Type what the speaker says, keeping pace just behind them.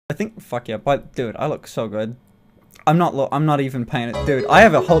I think, fuck yeah, but dude, I look so good. I'm not even paying it, dude. I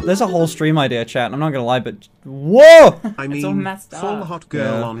have there's a whole stream idea, chat. I'm not gonna lie, but whoa! I mean, full hot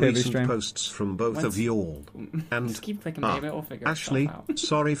girl on recent stream. Posts from both of you all. And just keep clicking, baby, it'll figure Ashley, itself out.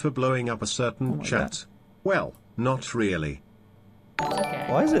 sorry for blowing up a certain chat. God. Well, not really. It's okay.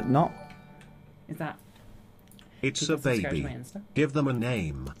 Why is it not? Is that? It's People a subscribe to baby. my Insta? Give them a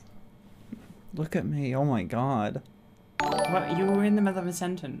name. Look at me, oh my god. Well, you were in the middle of a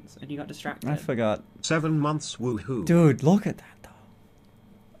sentence and you got distracted. I forgot. 7 months, woohoo. Dude, look at that though.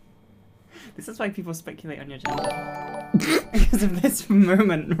 This is why people speculate on your gender. Because of this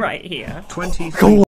moment right here. 23